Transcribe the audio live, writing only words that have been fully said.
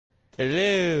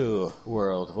Hello,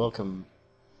 world. Welcome.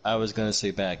 I was gonna say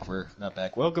back. We're not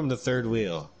back. Welcome to Third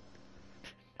Wheel.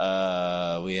 We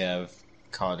have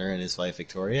Connor and his wife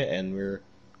Victoria, and we're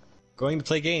going to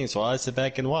play games while I sit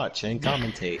back and watch and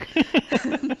commentate.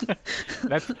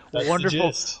 That's That's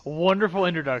wonderful, wonderful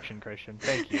introduction, Christian.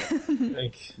 Thank you.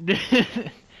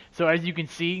 Thank So as you can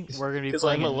see, we're gonna be Because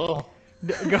playing. I'm alone.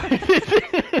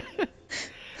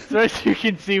 So as you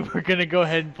can see, we're gonna go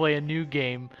ahead and play a new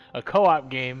game, a co-op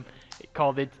game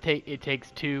called It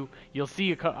Takes Two. You'll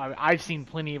see I've seen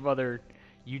plenty of other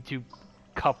YouTube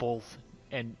couples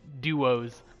and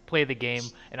duos play the game,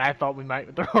 and I thought we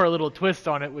might throw a little twist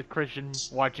on it with Christian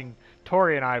watching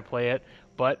Tori and I play it.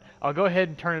 But I'll go ahead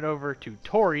and turn it over to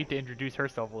Tori to introduce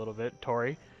herself a little bit.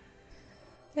 Tori.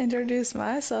 Introduce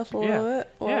myself a little bit.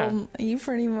 Well, you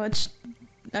pretty much,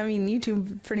 you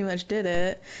two pretty much did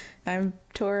it. I'm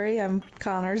Tori. I'm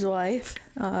Connor's wife.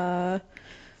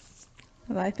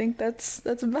 And I think that's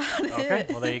about it. Okay.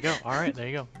 Well, there you go. All right, there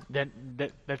you go.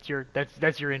 That's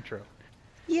your intro.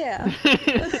 Yeah.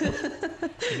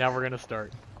 And now we're gonna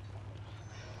start.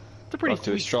 It's a pretty Off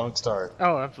to a strong start.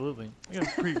 Oh, absolutely. Yeah,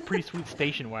 pretty sweet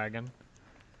station wagon.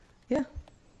 Yeah.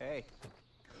 Hey.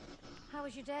 How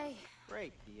was your day?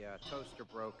 Great. The toaster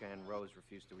broke and Rose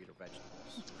refused to eat her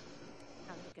vegetables.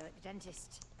 How did it go at the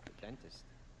dentist? The dentist?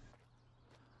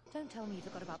 Don't tell me you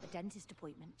forgot about the dentist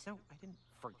appointment. No, I didn't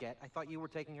forget. I thought you were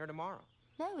taking her tomorrow.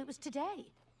 No, it was today.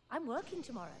 I'm working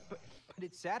tomorrow. But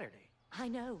it's Saturday. I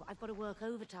know. I've got to work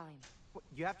overtime. What,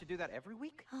 you have to do that every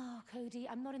week? Oh, Cody,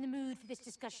 I'm not in the mood for this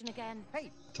discussion again. Hey.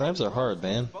 Times are hard,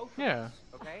 man. Yeah.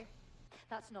 Okay?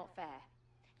 That's not fair.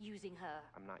 Using her.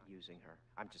 I'm not using her.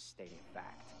 I'm just stating a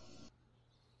fact.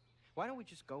 Why don't we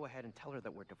just go ahead and tell her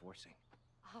that we're divorcing?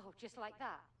 Oh, just like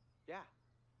that? Yeah.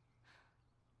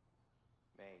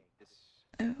 May, this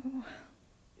Oh.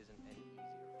 isn't any easier.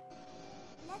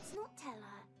 Let's not tell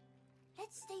her.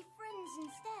 Let's stay friends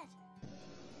instead.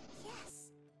 Yes,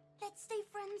 let's stay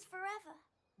friends forever.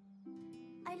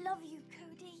 I love you,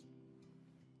 Cody.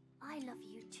 I love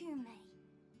you too, May.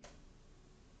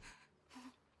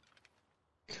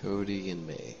 Cody and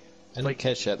May. I didn't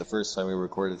catch that the first time we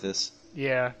recorded this.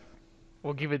 Yeah.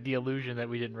 We'll give it the illusion that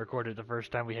we didn't record it the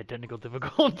first time we had technical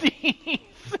difficulties.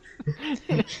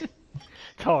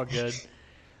 It's all good.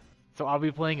 So I'll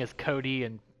be playing as Cody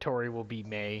and Tori will be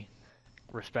May.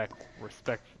 Respectfully,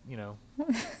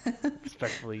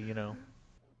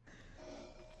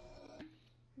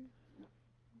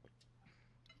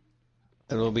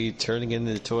 And we'll be turning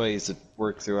into toys that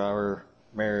work through our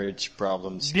marriage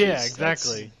problems. Yeah,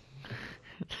 exactly.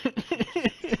 Take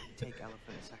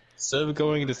elephant a second. Instead of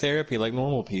going to therapy like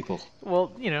normal people. Well,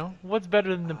 what's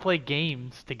better than to play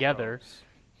games together Rose,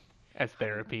 as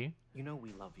therapy? you know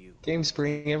we love you. Games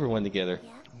bring everyone together.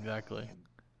 Yeah? Exactly. And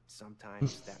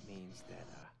sometimes that means that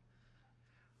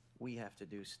we have to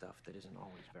do stuff that isn't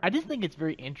always very I just think it's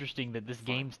very interesting that this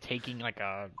game's taking like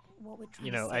a What we're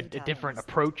trying to say, a darling, different is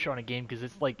that approach on a game because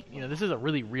it's like this is a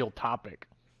really real topic.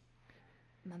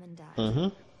 Mum and Dad, Mm-hmm.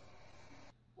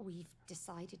 we've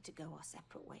decided to go our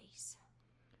separate ways.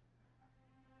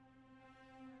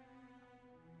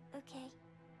 Okay.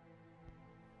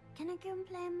 Can I go and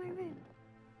play in my room?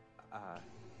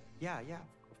 Yeah,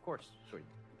 of course, sweet.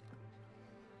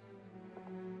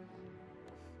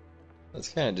 That's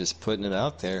kind of just putting it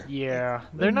out there. Yeah,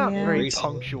 they're not Yeah. very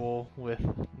Recently. punctual with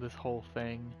this whole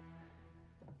thing.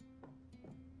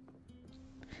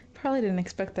 Probably didn't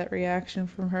expect that reaction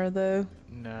from her, though.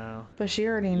 No. But she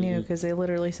already knew because they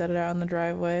literally said it out in the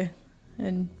driveway.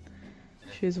 And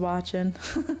she was watching.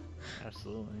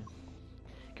 Absolutely.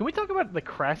 Can we talk about the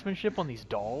craftsmanship on these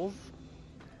dolls?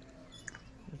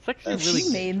 It's actually really She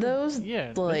made those? yeah,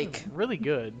 this is Like, really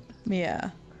good. yeah.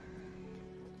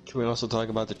 Can we also talk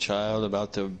about the child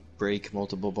about to break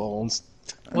multiple bones?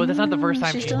 Well, that's not the first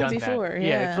time she's she's done done it before, that.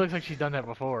 yeah. It looks like she's done that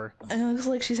before. And it looks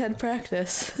like she's had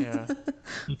practice. Yeah.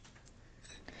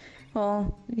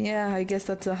 Well, yeah, I guess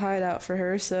that's a hideout for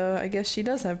her, so I guess she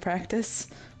does have practice.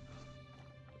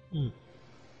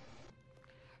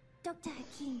 Dr.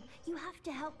 Hakim, you have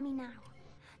to help me now.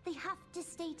 They have to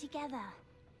stay together.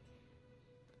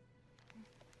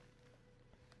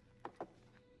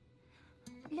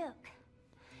 Look,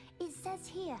 it says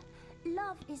here,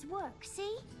 love is work,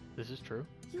 see? This is true.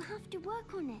 You have to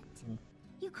work on it.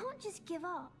 You can't just give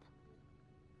up.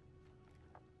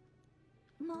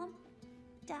 Mom,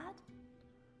 Dad,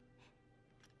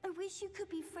 I wish you could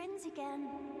be friends again.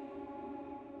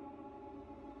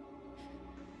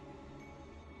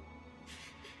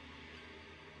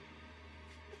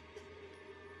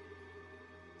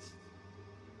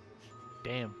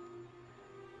 Damn.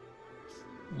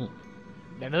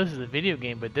 I know this is a video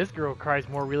game, but this girl cries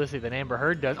more realistic than Amber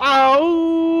Heard does.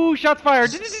 Oh, shots fired!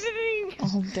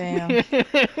 Oh damn.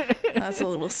 That's a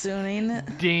little soon, ain't it?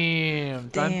 Damn.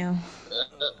 Damn.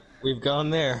 We've gone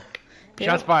there.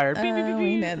 Shots fired. Beep, beep, beep,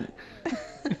 We beep. did.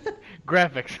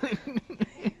 Graphics.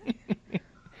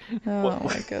 Oh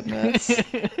my goodness.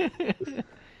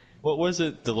 What was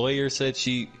it? The lawyer said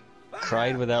she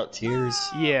cried without tears.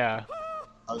 Yeah,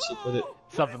 How she put it?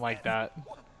 something like that.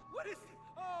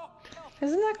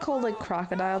 Isn't that called like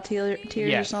crocodile tears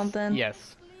Yes. or something?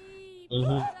 Yes.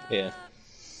 Yeah.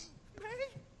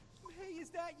 May, is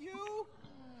that you?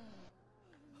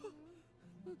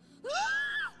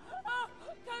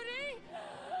 Cody!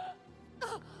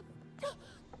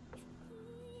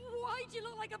 Why do you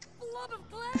look like a blob of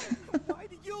clay? Why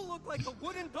do you look like a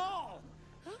wooden doll?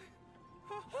 Look.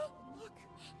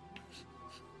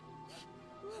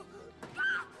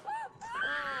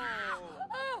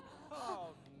 Oh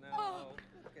no.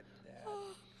 Look at that.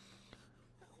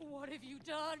 What have you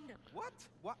done? What?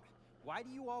 What? Why do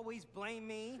you always blame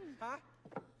me? Huh?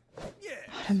 Yeah.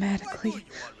 Automatically.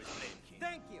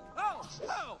 Thank you.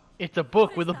 Oh! It's a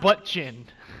book with a butt chin.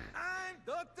 I'm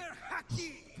Dr.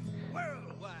 Haki,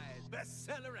 worldwide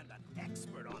bestseller and an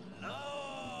expert on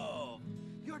love.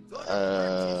 Your daughter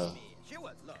purchased me. She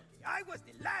was lucky. I was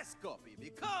the last copy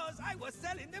because I was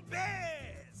selling the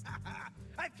best.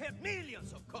 I've kept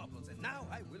millions of couples and now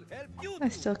I will help you. I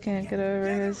still can't get over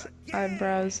his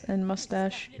eyebrows and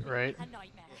mustache. Right. A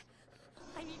nightmare.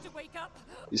 I need to wake up.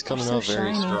 He's coming So out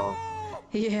very shiny. strong.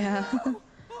 Yeah.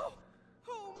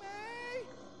 Oh,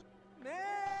 May!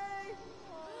 May!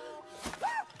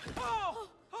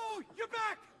 Oh, you're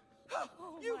back!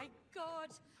 Oh my god.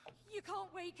 You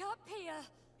can't wake up here.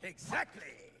 Exactly.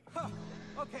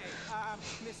 Okay,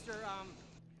 Mr.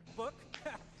 Book.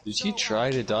 Did she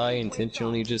try to die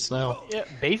intentionally just now? Yeah,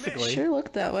 basically. Sure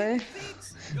looked that way.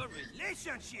 Fix your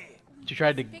relationship. She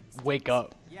tried to wake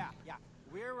up. Yeah.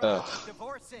 We're Ugh.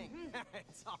 divorcing.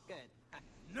 It's all good.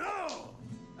 No,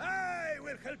 I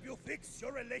will help you fix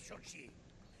your relationship.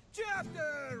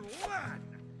 Chapter 1.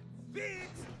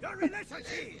 Fix your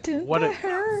relationship. Didn't What that a-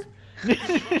 hurt?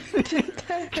 Didn't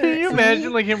that Can you hurt?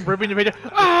 imagine like him ripping the page?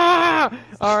 Ah!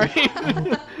 All right.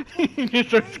 He just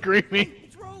starts screaming.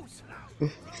 It's Rose. Come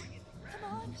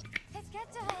on. Let's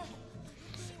get to her.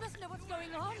 She must know what's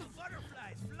going on.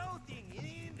 Butterflies floating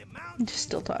in the mountain. Just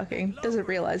still talking. Doesn't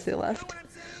realize they You know left. what I'm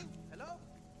saying?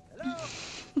 Hello?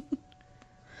 Hello?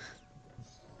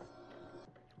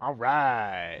 All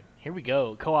right. Here we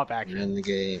go. Co-op You're action. in the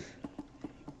game.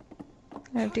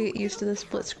 I have to get used to the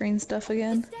split screen stuff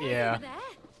again. Stairs Yeah. over there.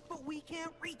 But we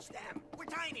can't reach them. We're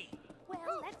tiny. Well,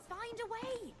 let's find a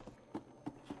way.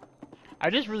 I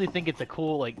just really think it's a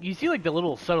cool, like, you see like the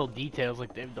little subtle details,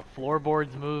 like the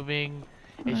floorboards moving.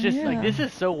 It's Oh, just like, yeah. this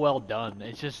is so well done.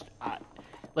 It's just,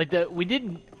 we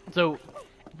didn't, so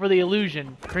for the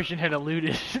illusion, Christian had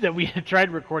alluded that we had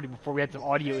tried recording before we had some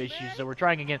audio issues, so we're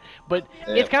trying again. But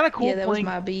it's kind of cool Yeah, that was playing.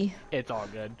 my B. It's all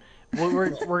good.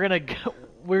 We're gonna go,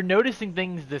 we're noticing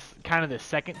things this kind of the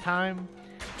second time.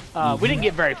 We didn't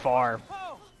get very far.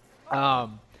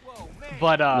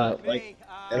 But Like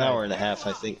an hour and a half,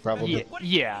 I think, probably.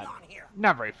 yeah,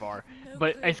 not very far.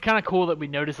 But it's kind of cool that we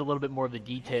notice a little bit more of the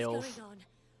details. What's going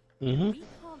on? Mm-hmm. We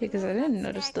can't Because I didn't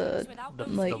notice the The,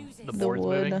 like the the boards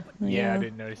wood. moving. Yeah, I Yeah.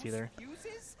 didn't notice either.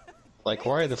 Like,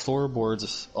 why are the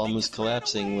floorboards almost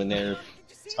collapsing when they're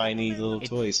tiny little It's-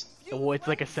 toys? Well, it's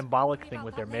like a symbolic thing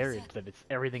with their marriage that it's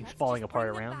everything's falling apart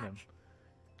around them.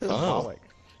 Oh, Symbolic.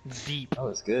 It's deep. that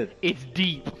was good. It's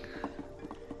deep.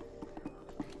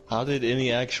 How did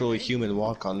any actual human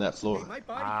walk on that floor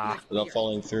without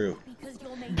falling through? because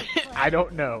you're made of clay. I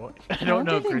don't know. I I don't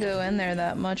know, think they Chris. go in there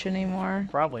that much anymore.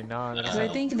 Probably not. Because I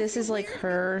think this is like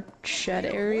her shed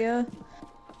area.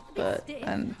 But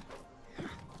Same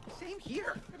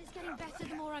here. But it's getting better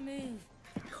the more I move.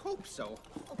 I hope so.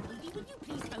 Oh, baby, will you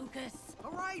please focus?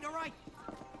 All right.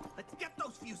 Let's get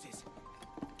those fuses.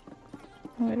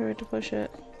 where do we have to push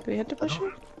it? Do we have to push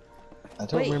it? I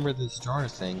don't Wait. remember this jar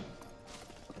thing.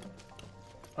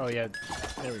 Oh yeah,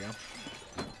 there we go.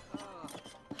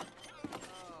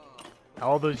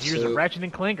 All those years of So- Ratchet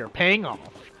and Clank are paying off.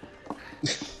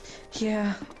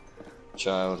 Yeah.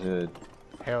 Childhood.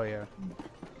 Hell yeah.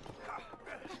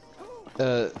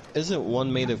 Isn't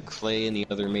one made of clay and the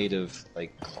other made of,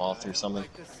 like, cloth or something?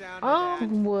 The sound of that.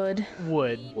 Wood.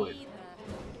 Wood. Wood.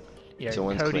 Yeah, So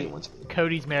one's clay, one's wood.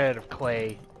 Cody's made out of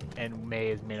clay, and May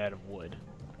is made out of wood.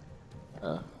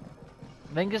 Uh,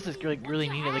 I think this is really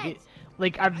neat.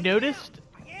 Like I've noticed,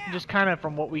 just kind of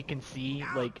from what we can see,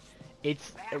 like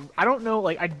it's. I don't know.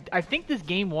 Like I think this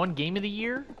game won Game of the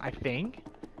Year. I think,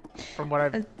 from what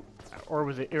I've, or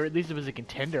was it, or at least it was a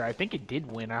contender. I think it did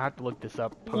win. I have to look this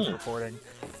up post-recording.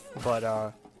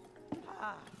 But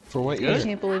For what I year?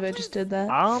 can't believe I just did that.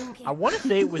 I want to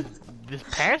say it was this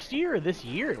past year or this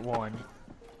year it won.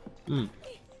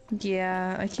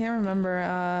 Yeah, I can't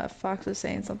remember. Fox was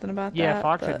saying something about that. Yeah,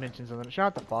 Fox but... had mentioned something. Shout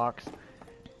out to Fox.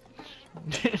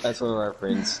 That's one of our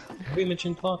friends. Have we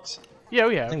mentioned Fox? Yeah,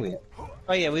 we have. I think we have.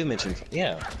 Oh yeah, we mentioned.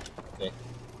 Yeah. Okay.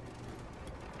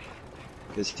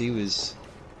 Because he was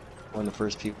one of the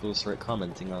first people to start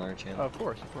commenting on our channel. Of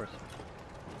course, of course.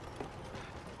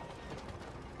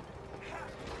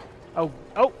 Oh!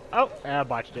 I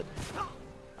botched it.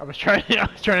 I was trying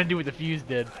to do what the fuse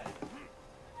did.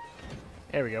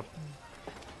 There we go.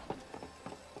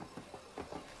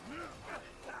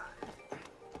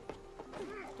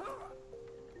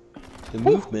 The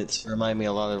movements remind me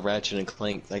a lot of Ratchet and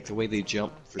Clank, like the way they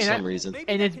jump for some reason.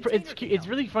 And it's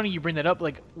really funny you bring that up.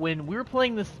 Like when we were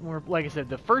playing this, like I said,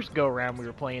 the first go around we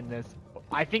were playing this.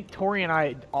 I think Tori and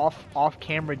I off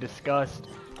camera discussed,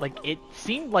 like, it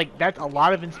seemed like that's a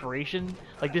lot of inspiration.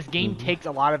 Like this game takes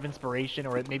a lot of inspiration,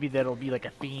 or maybe that'll be like a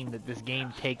theme that this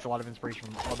game takes a lot of inspiration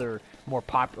from other more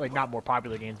not more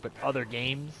popular games, but other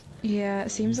games. Yeah, it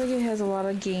seems like it has a lot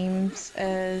of games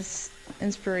as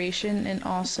inspiration, and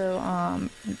also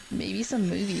maybe some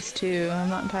movies too. I'm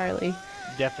not entirely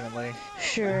Definitely.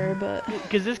 sure, but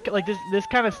Because this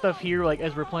kind of stuff here, like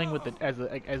as we're playing with as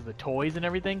the toys and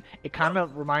everything, it kind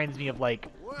of reminds me of like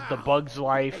the Bugs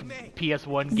Life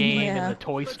PS1 game Yeah. and the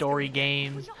Toy Story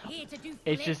games.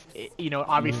 It's just, you know,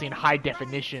 obviously in high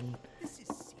definition,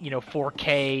 you know,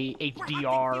 4K,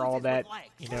 HDR, all that,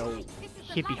 you know,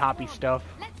 hippy hoppy stuff.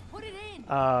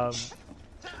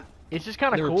 It's just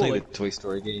kind of Never cool. played Like, the Toy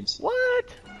Story games.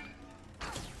 what?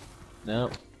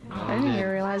 No. I didn't even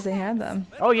realize they had them.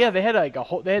 Oh yeah, they had like a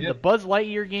whole. They had Yep. the Buzz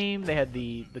Lightyear game. They had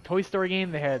the Toy Story game.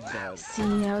 They had. See,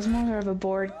 I was more of a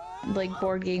board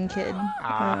game kid.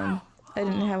 I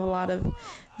didn't have a lot of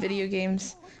video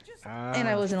games, and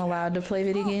I wasn't allowed to play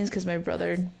video games because my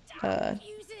brother,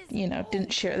 you know,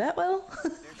 didn't share that well.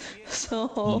 So.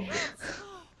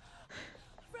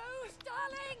 Rose,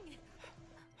 darling!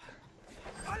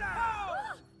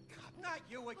 Hello! Not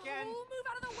you again. Oh, move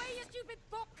out of the way, you stupid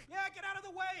book! Yeah, get out of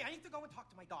the way. I need to go and talk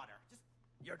to my daughter. Just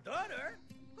your daughter?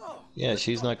 Oh. Yeah,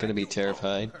 she's not gonna be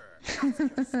terrified.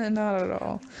 Not at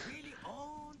all. Really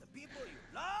own the people you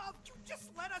love? You just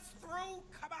let us through?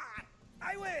 Come on.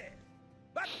 I will.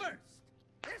 But first,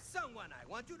 there's someone I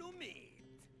want you to meet.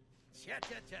 Cha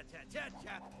cha cha cha cha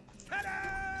cha. Ta-da!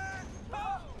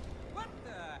 Oh, what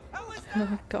the hell is that?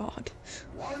 Oh God.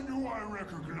 Why do I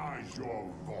recognize your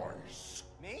voice?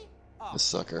 Me? Oh, A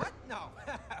sucker. What? No.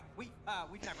 we've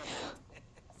never met.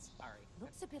 Sorry.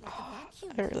 Looks a bit like a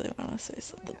vacuum. I really want to say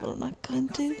something, but I'm not going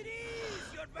to. It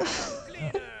is your vacuum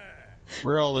cleaner.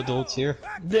 We're all adults here.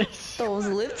 This. Those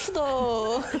lips,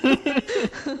 though.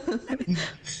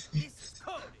 This is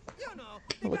Cody. You know.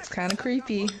 Looks kind of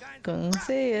creepy. Gonna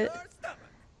say it.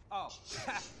 Oh,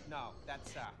 no,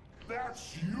 that's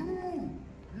That's you?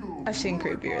 You I've seen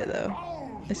creepier though.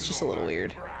 It's just a little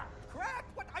weird. crap.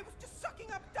 What? I was just sucking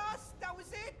up dust. That was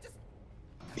it. Just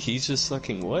He's just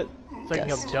sucking what?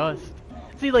 Sucking up dust.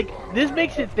 See, like, this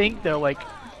makes it think, though, like,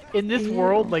 in this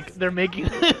world, like, they're making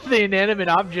the inanimate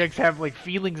objects have, like,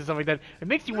 feelings and stuff like that. It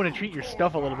makes you want to treat your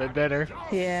stuff a little bit better.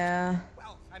 Yeah.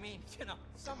 well, I mean, you know,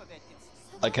 some of it. It's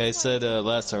Like I said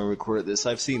last time we recorded this,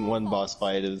 I've seen one boss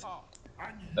fight of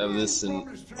this, and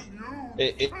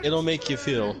it'll make you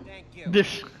feel. thank you.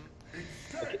 This.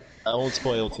 I won't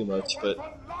spoil too much, but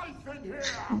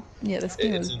Yeah, this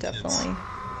game It's was intense. definitely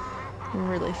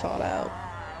really thought out.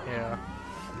 Yeah.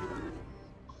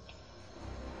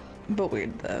 But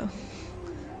weird though.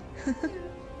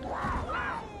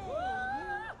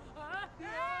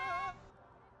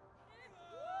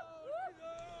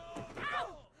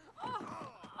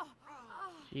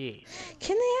 Jeez.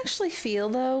 Can they actually feel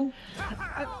though?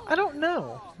 I don't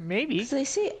know. Maybe. 'Cause they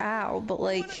say ow, but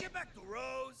Wanna like, get back to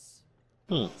Rose?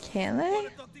 can they? Wanna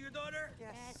talk to your daughter?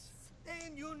 Yes.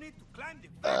 Then you need to climb the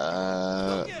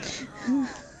vacuum. Go get her.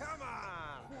 Come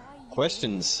on.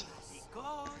 questions.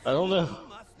 Because I don't know.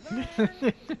 you must learn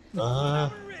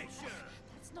collaboration.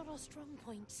 That's not our strong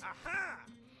point. Aha!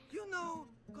 You know,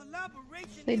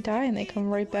 collaboration They is die and the they key come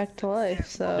right to back to life,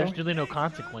 so There's really no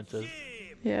consequences.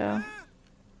 relationship. yeah.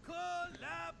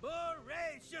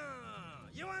 Collaboration.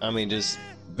 You I mean, just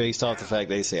understand? based off the fact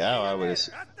they say ow, I would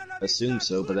assume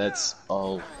so, but that's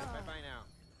all Bye bye now.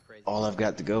 Crazy. all I've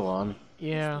got to go on.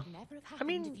 Yeah. Would never have happened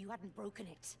mean- if you hadn't broken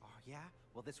it. Oh yeah.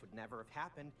 Well, this would never have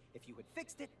happened if you had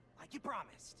fixed it like you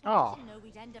promised. Oh. You know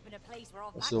we'd end up in a place where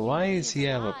our So why vacuum does he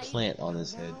have a cleaners plant on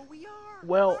his head? Now we are.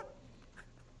 Well,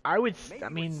 I would. I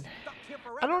mean,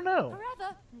 I don't know.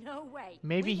 Forever? No way.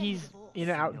 Maybe We get he's divorced.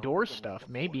 into outdoor stuff.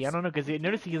 Maybe, I don't know, because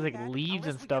notice he has like leaves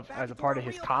and stuff as a part of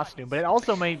his costume. But it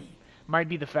also might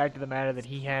be the fact of the matter that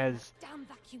he has. Damn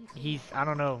vacuum cleaner. He's, I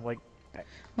don't know, like.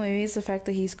 Maybe it's the fact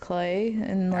that he's clay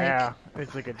and like. Yeah,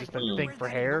 it's like just a thing for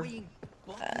hair.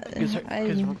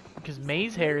 Because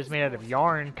May's hair is made out of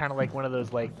yarn, kind of like one of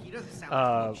those like,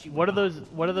 what are those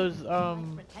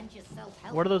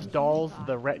dolls?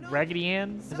 The Raggedy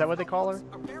Ann? Is that what they call her?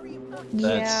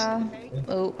 Yeah.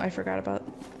 Oh, I forgot about.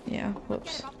 Yeah.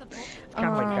 Whoops. Kind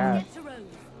of like that.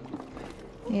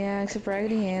 Yeah, except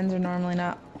Raggedy Anns are normally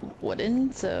not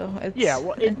wooden, so it's. Yeah,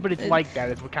 well, but it's like that.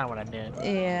 Is kind of what I meant.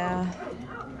 Yeah.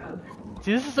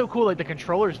 See, this is so cool. Like the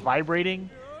controller's vibrating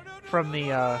from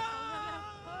the.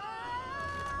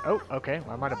 Oh, okay.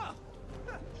 Well, I might have.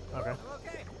 Okay.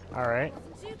 All right.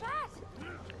 Too bad.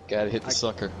 Gotta hit the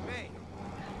sucker. Hey,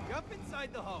 jump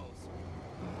inside the hose.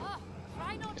 Oh,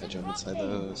 try not Gotta to jump drop inside me. the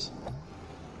hose.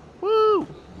 Woo!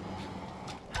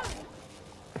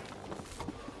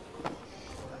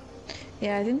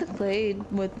 Yeah, I think the clay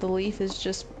with the leaf is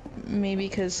just maybe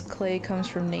because clay comes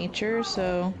from nature,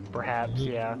 so. Perhaps,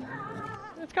 yeah.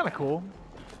 It's kind of cool.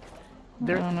 I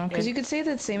don't know, because you could say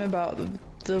the same about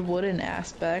the wooden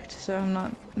aspect, so I'm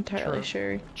not entirely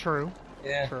sure. True.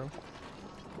 Yeah. True.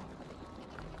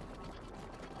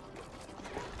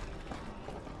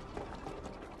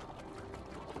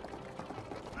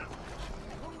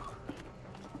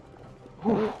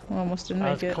 Almost didn't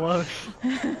That make was it. close.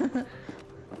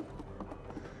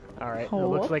 Alright, it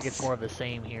looks like it's Whoops. more of the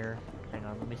same here. Hang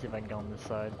on, let me see if I can go on this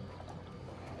side.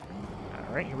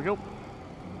 Alright, here we go.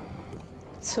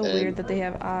 It's so weird that they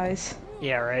have eyes.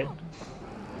 Yeah, right?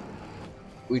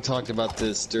 We talked about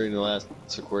this during the last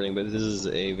recording, but this is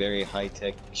a very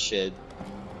high-tech shed.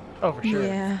 Oh, for sure.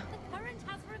 Yeah. The current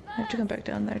has I have to come back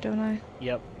down there, don't I?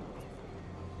 Yep.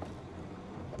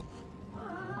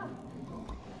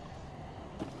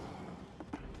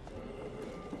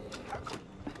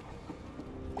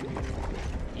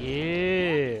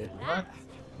 Yeah. What?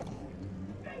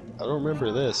 I don't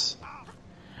remember this.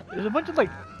 There's a bunch of like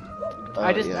Oh,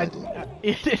 I just yeah,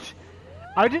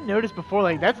 I didn't notice before,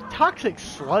 like that's toxic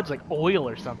sludge, like oil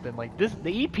or something. Like this,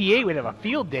 the EPA would have a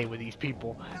field day with these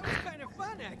people. That was kind of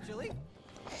fun, actually.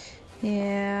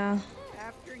 Yeah.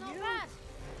 After you. Not bad.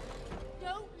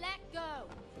 Don't let go.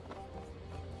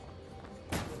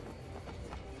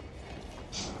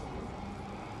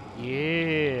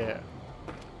 Yeah.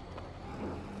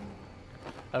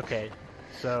 Okay,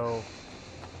 so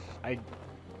I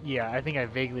think I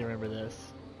vaguely remember this.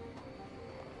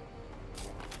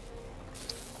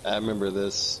 I remember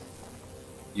this.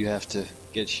 You have to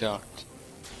get shocked.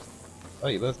 Oh,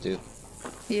 you both do.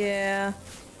 Yeah.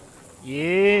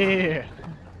 Yeah.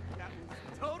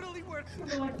 Totally worth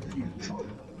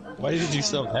Why did you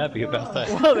sound happy about that?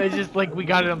 Well, it's just like we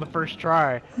got it on the first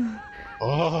try.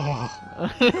 Oh,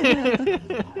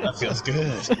 that feels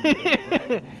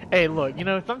good. Hey, look, you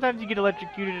know, sometimes you get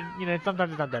electrocuted, and, you know,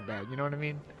 sometimes it's not that bad. You know what I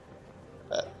mean?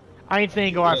 I ain't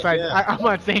saying go outside. Yeah. I'm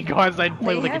not saying go outside and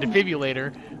play They with like a have-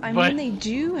 defibrillator. I but mean, they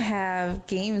do have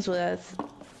games with.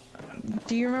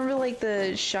 Do you remember like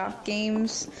the shock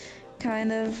games,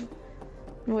 kind of,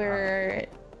 where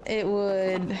it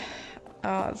would?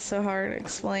 Oh, it's so hard to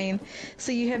explain.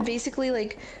 So you have basically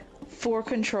like 4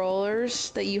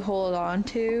 controllers that you hold on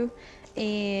to,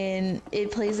 and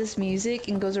it plays this music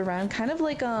and goes around, kind of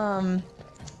like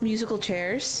musical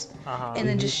chairs, and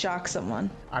then just shock someone.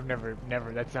 I've never.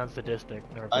 That sounds sadistic.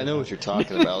 Never I played know that. what you're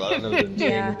talking about. I don't know the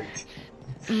Yeah.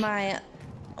 name.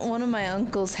 One of my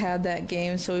uncles had that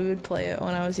game, so we would play it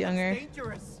when I was younger.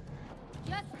 dangerous.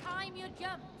 Just time your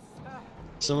jumps.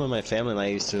 Some of my family and I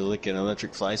used to lick an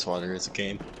electric fly swatter as a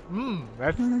game.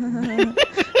 That's.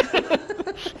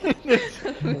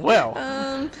 Well.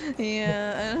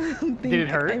 Yeah. I don't think Did it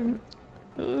hurt?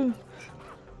 Ooh.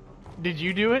 Did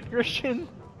you do it, Christian?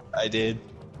 I did.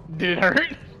 Did it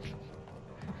hurt?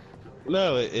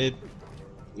 No, it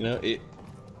you know, it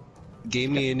gave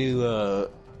me a new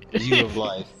view of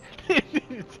life.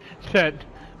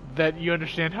 that you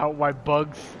understand why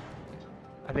bugs.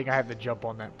 I think I have to jump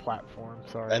on that platform.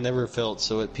 Sorry. I never felt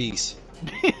so at peace.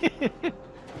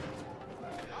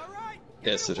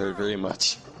 Yes, it hurt very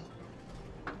much.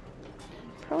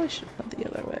 Probably should have went the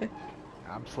other way.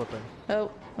 I'm slipping. Oh,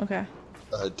 okay.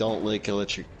 Don't lick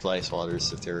electric fly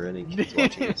swatters if there are any kids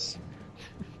watching this.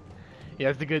 Yeah,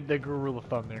 that's the good rule of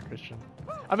thumb there, Christian.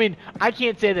 I mean, I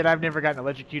can't say that I've never gotten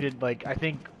electrocuted. Like, I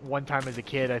think one time as a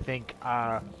kid, I think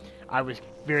I was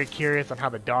very curious on how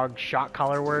the dog shock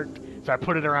collar worked, so I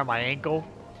put it around my ankle,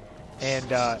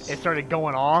 and it started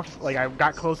going off. Like I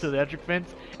got close to the electric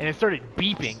fence, and it started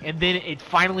beeping, and then it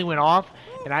finally went off,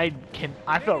 and I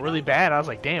felt really bad. I was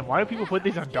like, damn, why do people put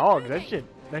these on dogs? That shit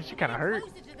kind of hurt.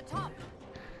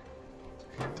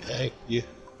 Hey, you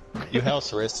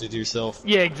house arrested yourself.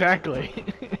 Yeah, exactly.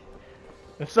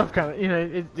 The stuff kind of, you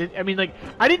know, I mean, like,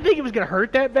 I didn't think it was gonna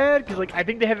hurt that bad, because like I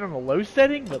think they had it on a low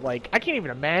setting, but like I can't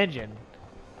even imagine.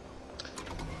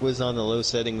 Was on the low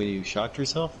setting when you shocked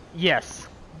yourself? Yes.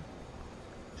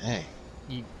 Hey.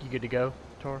 You good to go,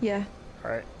 Tor? Yeah.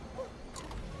 All right.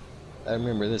 I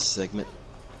remember this segment.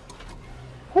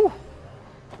 Whew.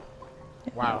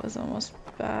 Wow. That was almost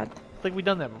bad. It's like we've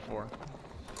done that before.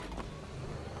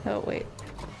 Oh, wait.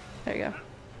 There you go.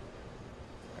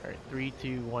 Alright, 3,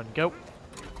 2, 1, go.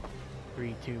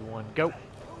 3, 2, 1, go.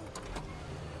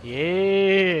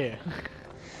 Yeah!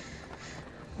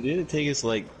 Did it take us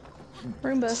like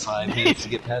Roomba. 5 minutes to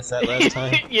get past that last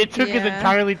time? It took us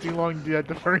entirely too long to do that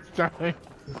the first time. Look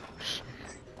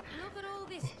at all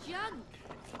this junk.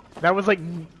 That was like,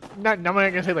 I'm not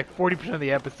gonna say like 40% of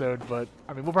the episode, but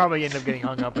I mean, we'll probably end up getting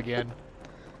hung up again.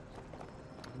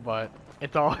 But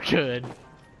it's all good.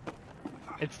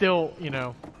 It's still, you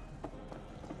know,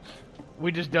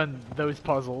 we just done those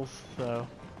puzzles, so.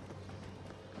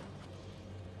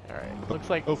 Alright, looks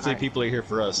like. Hopefully, people are here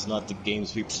for us, not the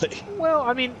games we play. Well,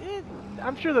 I mean,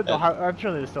 I'm sure that I'm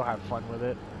sure they'll still have fun with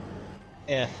it.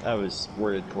 Yeah, I was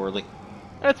worded poorly.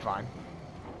 That's fine.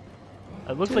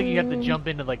 It looks like you have to jump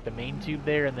into like the main tube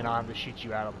there, and then I'll have to shoot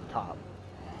you out on the top.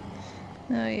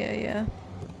 Oh yeah, yeah.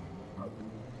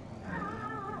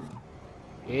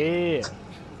 Yeah.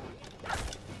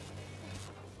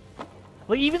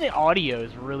 Like even the audio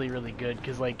is really, really good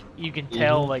because like you can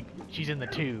tell like she's in the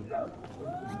tube.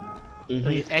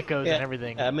 Like, it echoes and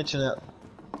everything. I mentioned that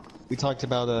we talked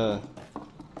about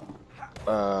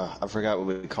I forgot what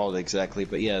we called it exactly,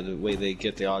 but yeah, the way they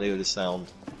get the audio to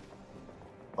sound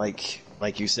like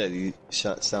you said,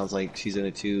 sounds like she's in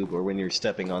a tube, or when you're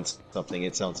stepping on something,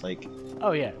 it sounds like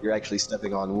you're actually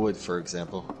stepping on wood, for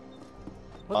example.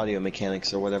 Audio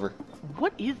mechanics or whatever.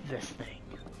 What is this thing?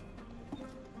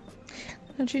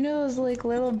 Don't you know those like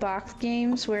little box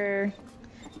games where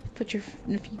if you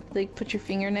like put your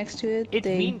finger next to it,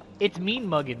 it's mean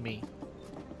mugging me.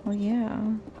 Well, yeah.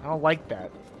 I don't like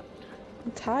that.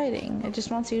 It's hiding. It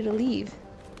just wants you to leave.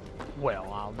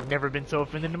 Well, I've never been so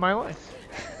offended in my life.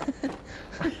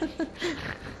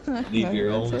 Leave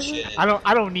your own shit.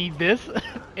 I don't need this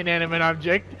inanimate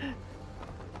object.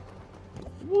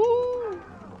 Woo!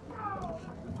 I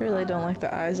really don't like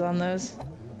the eyes on those.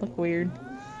 Look weird.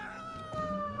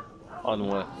 On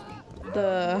what?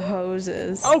 The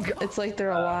hoses. Oh, God. It's like they're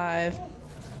alive.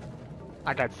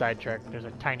 I got sidetracked. There's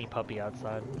a tiny puppy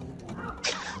outside.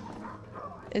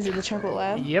 Is it the chocolate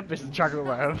lab? Yep, it's the chocolate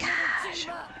lab. Gosh,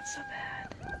 oh, that's so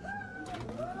bad.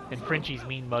 And Frenchie's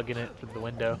mean mugging it through the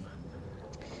window.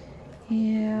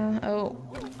 Yeah. Oh.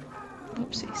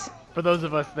 Oopsies. For those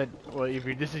of us that, well, if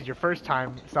this is your first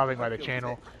time stopping by the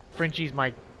channel, Frenchie's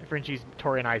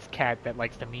Tori and I's cat that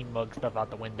likes to mean mug stuff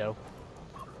out the window.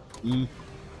 Mm.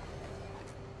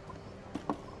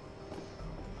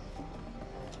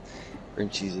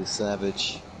 Frenchie's a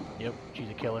savage. Yep, she's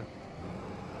a killer.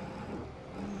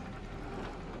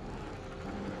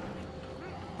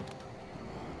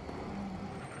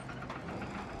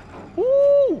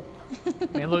 Woo!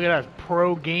 Man, look at us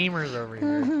pro gamers over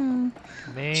here. Man,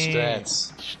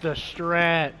 Strats. The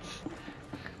strats.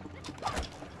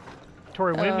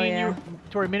 Tori, when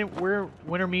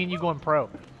when are me and you going pro?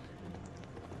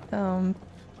 Oh,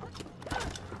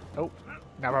 no,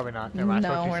 probably not. Never mind.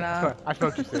 No, we're not. I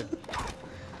spoke too soon.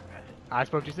 I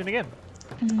spoke too soon again.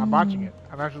 I'm botching it.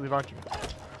 I'm actually botching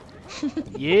it.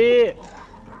 Yeah!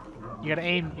 You gotta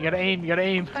aim, you gotta aim, you gotta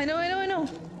aim. I know.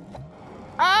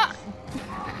 Ah!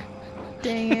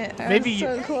 Dang it. I was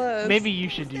so close. Maybe you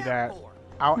should do that.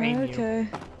 I'll aim you. Okay.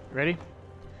 Ready?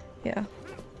 Yeah.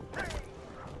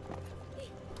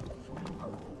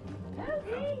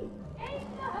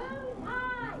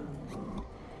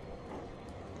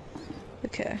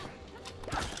 Okay.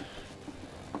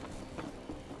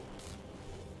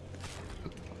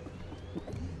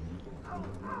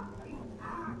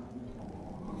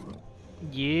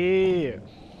 Yeah.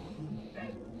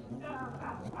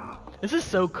 This is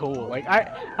so cool. Like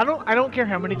I don't care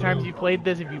how many times you played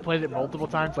this. If you played it multiple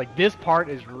times, like this part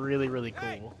is really, really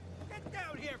cool. Get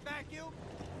down here, vacuum.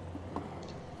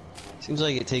 Seems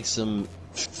like it takes some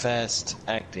fast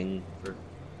acting, for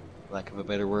lack of a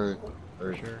better word,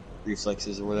 or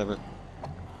reflexes or whatever.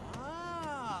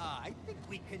 Ah, I think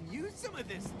we can use some of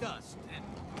this dust and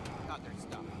other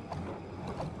stuff.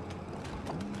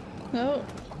 Oh.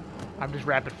 I'm just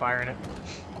rapid firing it.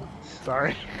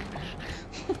 Sorry.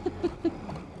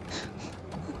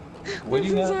 What do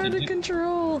you This is have hard to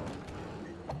control.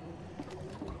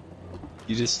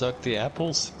 You just stuck the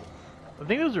apples? I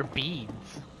think those are beads.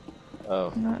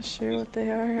 Oh. I'm not sure what they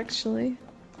are actually.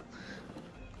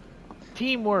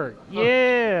 Teamwork,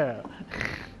 yeah!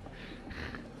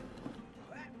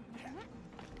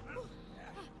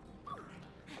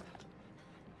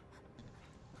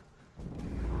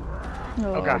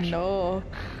 Oh, gosh. no.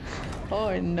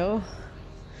 Oh no.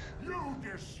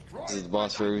 This is the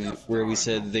boss where we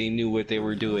said they knew what they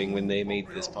were doing when they made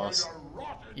this boss.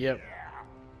 Yep.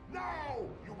 Now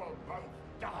you will both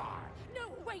die.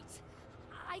 No, wait!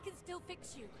 I can still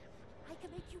fix you. I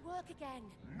can make you work again.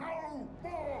 No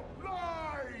more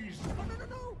lies.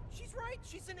 No. She's right.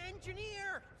 She's an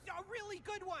engineer. A really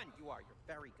good one. You are.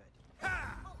 You're very good.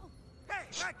 Ha! Hey,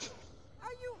 Vacuum.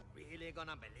 Are you really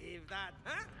gonna believe that,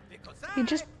 huh? Because He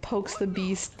just pokes the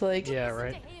beast like. Yeah, Listen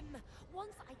right. to him.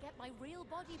 Once I get my real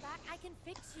body back, I can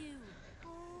fix you.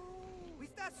 Oh, is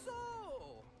that so?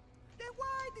 Then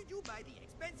why did you buy the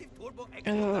expensive turbo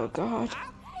extra? Oh god.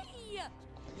 Huh? Hey!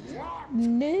 What?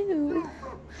 No. You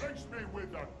replace me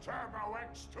with the Turbo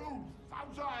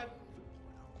X2000.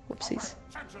 Whoopsies.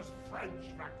 Pretentious French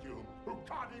vacuum who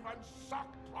can't even suck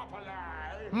properly.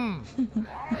 I'll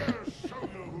show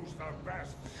you who's the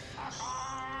best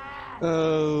sucker.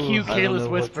 Oh. Cute I don't careless know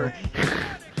what whisper.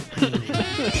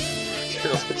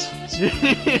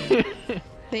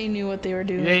 They knew what they were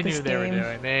doing. They with knew this they were game.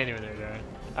 doing. They knew what they were doing.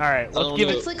 All right, let's Oh, give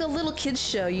no. It's like a little kids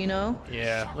show, you know?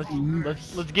 Yeah,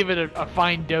 let's give it a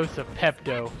fine dose of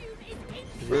Pepto.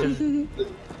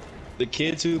 The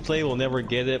kids who play will never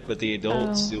get it, but the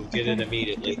adults will get it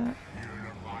immediately.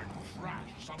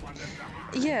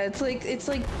 Yeah, it's like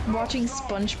watching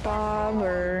SpongeBob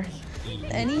or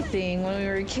anything when we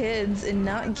were kids and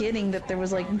not getting that there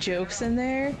was like jokes in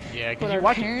there. Yeah, 'cause but you our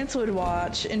watch it- parents would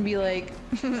watch and be like,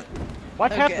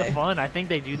 Watch half the Okay. fun. I think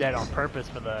they do that on purpose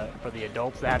for the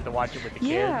adults that have to watch it with the kids.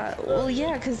 yeah, well,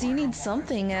 yeah, because you need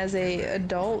something as a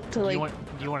adult to Do like.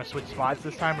 you want to switch spots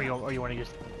this time, or you want to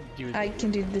just do? I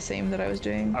can do the same that I was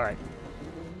doing. All right.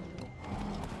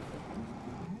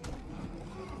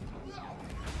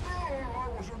 I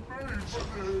wasn't made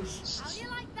for this. How do you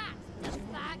like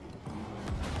that? Bag?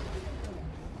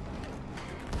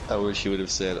 I wish you would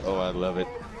have said, "Oh, I love it."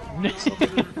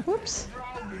 Whoops.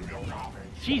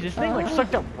 Jeez, this thing like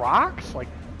sucked up rocks. Like,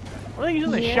 what are they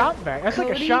using the Yeah, shop vac? That's like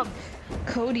a Cody- shop.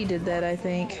 Cody did that, I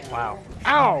think, Wow.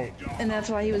 Ow! and that's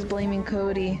why he was blaming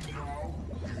Cody.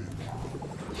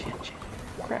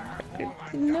 Crap.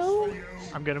 No.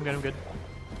 I'm good. All right,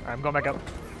 I'm going back up.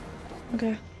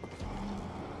 Okay.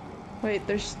 Wait,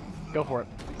 there's. Go for it.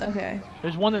 Okay.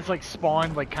 There's one that's like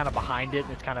spawned like kind of behind it,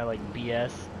 and it's kind of like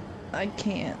BS. I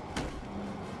can't.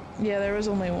 Yeah, there was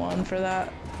only one for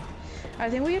that. I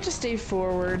think we have to stay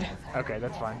forward. Okay,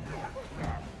 that's fine.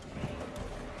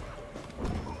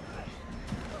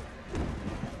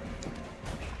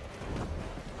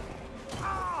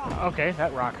 Okay,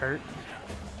 that rock hurt.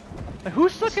 Like,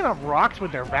 who's sucking up rocks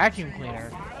with their vacuum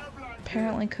cleaner?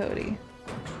 Apparently Cody.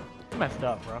 Messed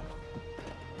up, bro.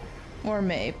 Or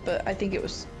May, but I think it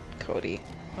was Cody.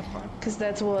 That's fine. Because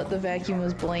that's what the vacuum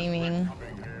was blaming.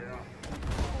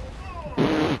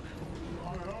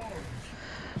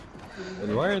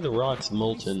 And why are the rocks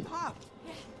molten?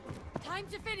 Time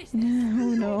to finish this.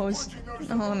 Who knows?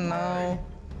 Oh no.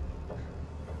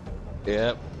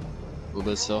 Yep. A little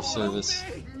bit of self-service.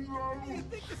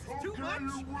 Too much?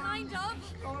 Kind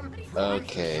of.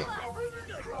 Okay.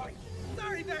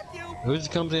 Sorry, Vacuum. Who's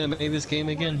the company that made this game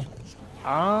again?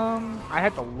 I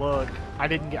had to look. I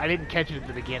didn't catch it at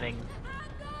the beginning.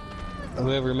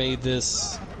 Whoever made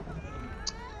this.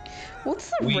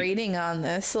 What's the rating on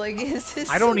this? Like, is this?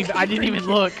 I didn't even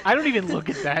look. I don't even look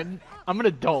at that. I'm an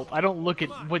adult. I don't look at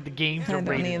what the games I are don't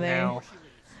rated either. now.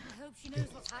 I hope she knows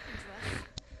what's happened to us.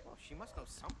 Well, she must know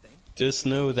something. Just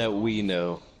know that we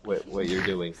know what you're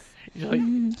doing.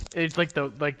 It's like the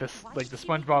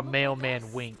SpongeBob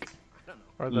mailman wink,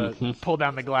 or the pull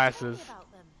down the glasses.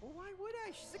 About them. Well, why would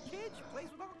I? She's a kid. She plays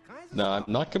with all kinds of No, I'm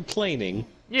not complaining.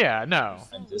 Yeah, no,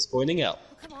 I'm just pointing out.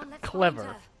 Come on, let's Clever.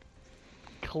 find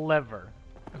her. clever.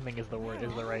 I think is the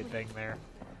right thing there.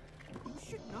 You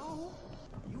should know.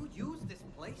 You use this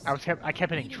place. I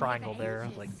kept hitting triangle there. I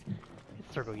was like,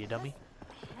 circle, you dummy.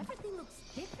 Everything looks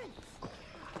different.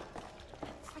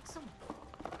 It's like some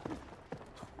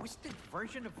twisted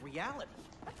version of reality.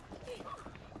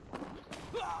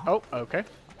 Oh, okay.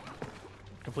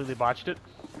 Completely botched it.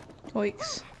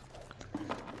 Oiks.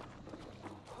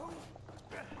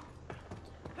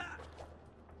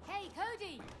 Hey,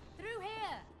 Cody, through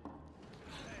here.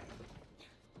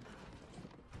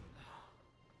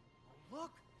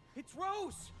 It's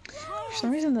Rose. For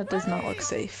some reason, that does not look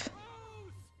safe.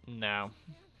 No.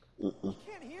 She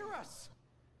can't hear us.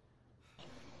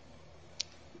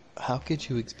 How could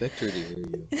you expect her to hear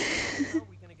you? How are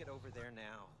we gonna get over there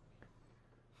now?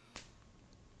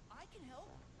 I can help.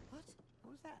 What?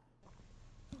 What was that?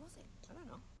 Who was it? I don't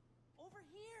know. Over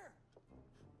here.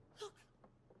 Look.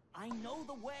 I know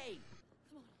the way.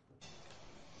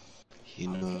 He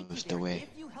I'll take knows you the there way.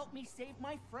 if you help me save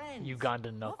my friends.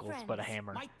 Ugandan knuckles, but a friends?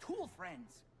 hammer. My tool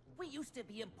friends. We used to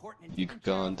be important and taken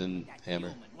care of. Ugandan That hammer.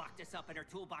 human locked us up in her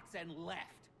toolbox and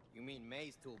left. You mean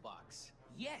May's toolbox?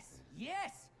 Yes,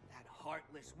 yes. That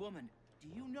heartless woman. Do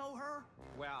you know her?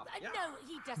 Well, yeah. No,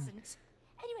 he doesn't.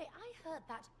 Anyway, I heard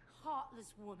that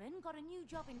heartless woman got a new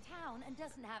job in town and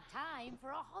doesn't have time for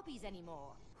our hobbies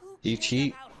anymore. Who You cares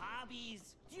cheat. about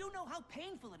hobbies? Do you know how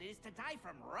painful it is to die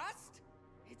from rust?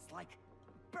 It's like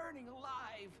burning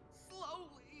alive,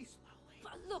 slowly.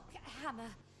 But look, Hammer,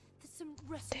 there's some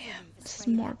rust remover this is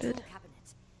spray in that morbid. tool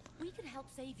cabinet. We can help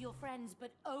save your friends,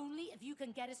 but only if you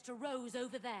can get us to Rose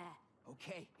over there.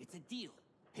 Okay, it's a deal.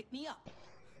 Pick me up.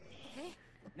 Okay?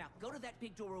 Now go to that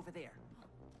big door over there.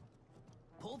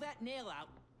 Pull that nail out.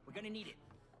 We're gonna need it.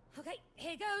 Okay,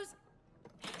 here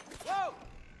goes. Whoa!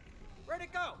 Where'd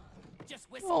it go? Just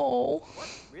whistle. Oh, What?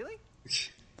 Really?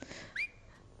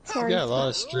 sorry. You got a lot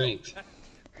of strength.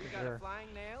 You got a flying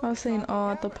nail? I was saying, oh,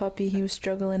 at the puppy, he was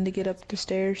struggling to get up the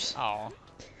stairs, Oh.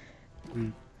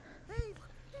 Hey,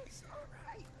 it's all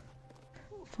right.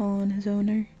 following his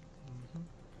owner.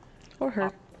 Or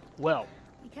her. Well,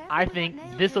 Be careful I with think that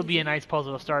nail, this will Cody. be a nice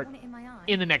puzzle to start I want it in my eye.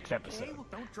 in the next Okay, episode. well,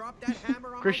 don't drop that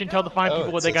hammer on Christian, my tell the fine Oh,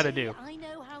 people what it's they a- gotta do. I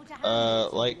know how to handle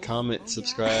it. Like, comment,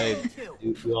 subscribe,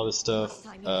 do all this stuff. Last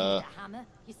time you used a hammer,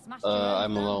 you smashed your own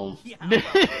I'm thumb. alone. Yeah,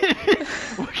 well,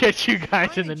 We'll catch you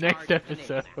guys in the next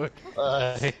episode.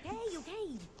 Bye. Hey,